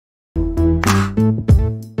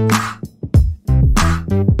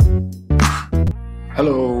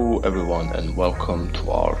Hello everyone and welcome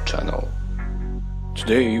to our channel.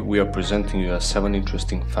 Today we are presenting you 7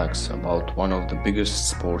 interesting facts about one of the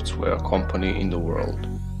biggest sportswear company in the world.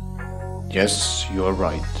 Yes, you are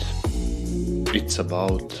right. It's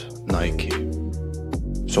about Nike.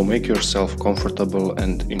 So make yourself comfortable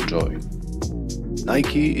and enjoy.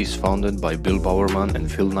 Nike is founded by Bill Bowerman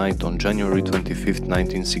and Phil Knight on January 25,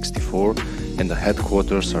 1964, and the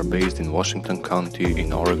headquarters are based in Washington County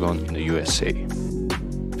in Oregon in the USA.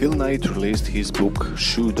 Phil Knight released his book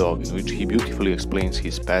Shoe Dog, in which he beautifully explains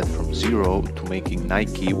his path from zero to making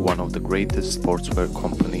Nike one of the greatest sportswear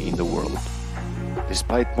company in the world.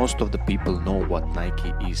 Despite most of the people know what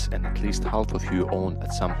Nike is and at least half of you own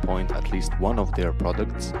at some point at least one of their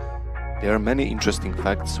products, there are many interesting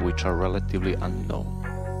facts which are relatively unknown.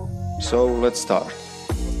 So let's start.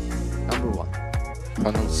 Number 1.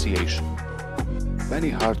 Pronunciation. Many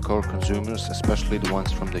hardcore consumers, especially the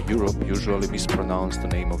ones from the Europe, usually mispronounce the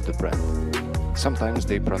name of the brand. Sometimes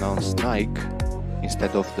they pronounce Nike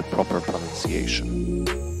instead of the proper pronunciation.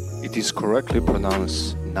 It is correctly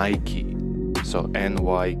pronounced Nike, so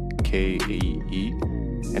N-Y-K-E-E,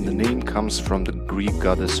 and the name comes from the Greek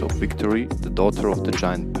goddess of victory, the daughter of the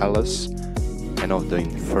giant Pallas and of the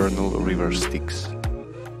infernal river Styx.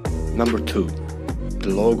 Number 2.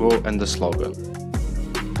 The logo and the slogan.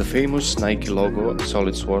 The famous Nike logo,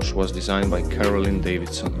 solid swoosh, was designed by Carolyn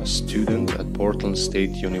Davidson, a student at Portland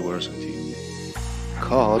State University.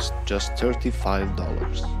 Cost just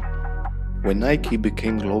 $35. When Nike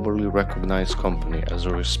became a globally recognized company as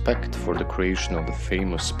a respect for the creation of the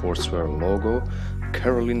famous sportswear logo,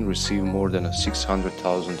 Carolyn received more than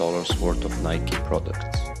 $600,000 worth of Nike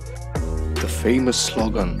products. The famous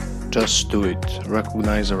slogan, "Just do it,"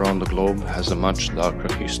 recognized around the globe, has a much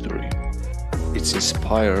darker history. It's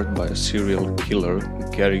inspired by a serial killer,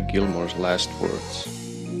 Gary Gilmore's last words.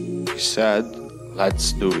 He said,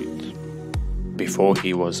 "Let's do it," before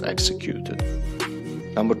he was executed.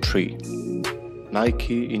 Number 3.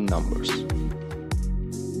 Nike in numbers.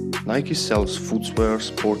 Nike sells footwear,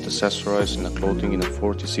 sport accessories and clothing in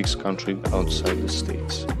 46 countries outside the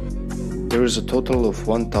States. There is a total of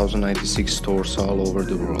 1,096 stores all over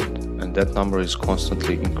the world, and that number is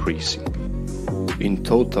constantly increasing. In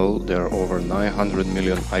total, there are over 900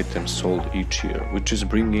 million items sold each year, which is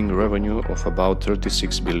bringing revenue of about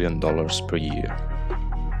 $36 billion per year.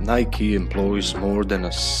 Nike employs more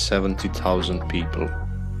than 70,000 people.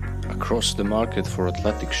 Across the market for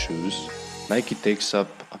athletic shoes, Nike takes up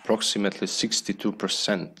approximately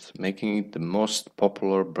 62%, making it the most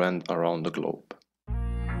popular brand around the globe.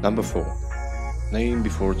 Number 4. Name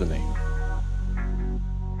before the name.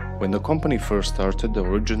 When the company first started, the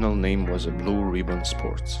original name was Blue Ribbon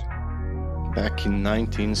Sports. Back in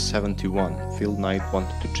 1971, Phil Knight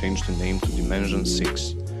wanted to change the name to Dimension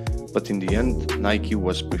 6, but in the end, Nike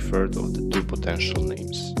was preferred of the two potential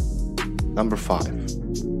names. Number 5.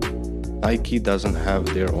 Nike doesn't have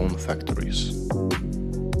their own factories.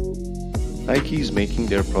 Nike is making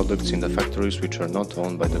their products in the factories which are not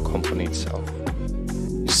owned by the company itself.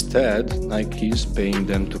 Instead, Nike is paying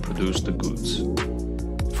them to produce the goods.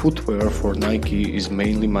 Footwear for Nike is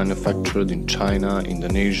mainly manufactured in China,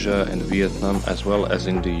 Indonesia and Vietnam, as well as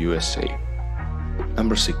in the USA.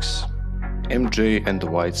 Number 6. MJ and the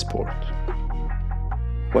White Sport.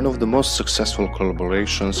 One of the most successful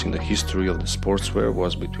collaborations in the history of the sportswear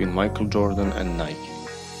was between Michael Jordan and Nike.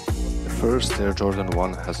 The first Air Jordan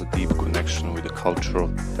 1 has a deep connection with the culture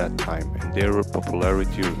of that time, and their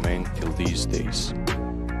popularity remained till these days.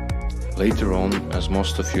 Later on, as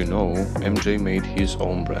most of you know, MJ made his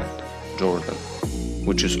own brand, Jordan,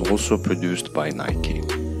 which is also produced by Nike.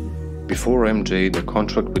 Before MJ, the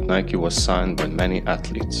contract with Nike was signed by many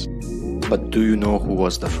athletes. But do you know who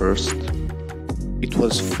was the first? It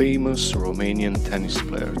was famous Romanian tennis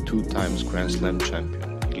player, 2 times Grand Slam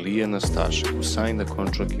champion, Ilie Nastase, who signed the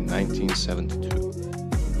contract in 1972.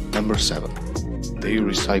 Number 7. They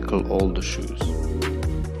recycle all the shoes.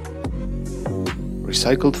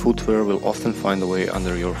 Recycled footwear will often find a way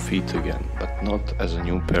under your feet again, but not as a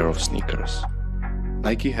new pair of sneakers.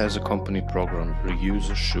 Nike has a company program, Reuse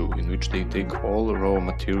a Shoe, in which they take all raw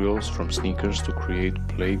materials from sneakers to create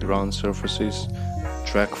playground surfaces,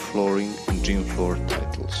 track flooring and gym floor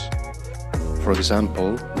titles. For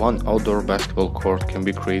example, one outdoor basketball court can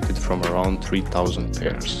be created from around 3,000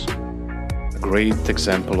 pairs. A great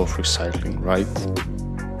example of recycling, right?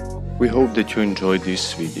 We hope that you enjoyed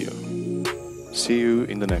this video. See you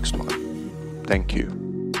in the next one. Thank you.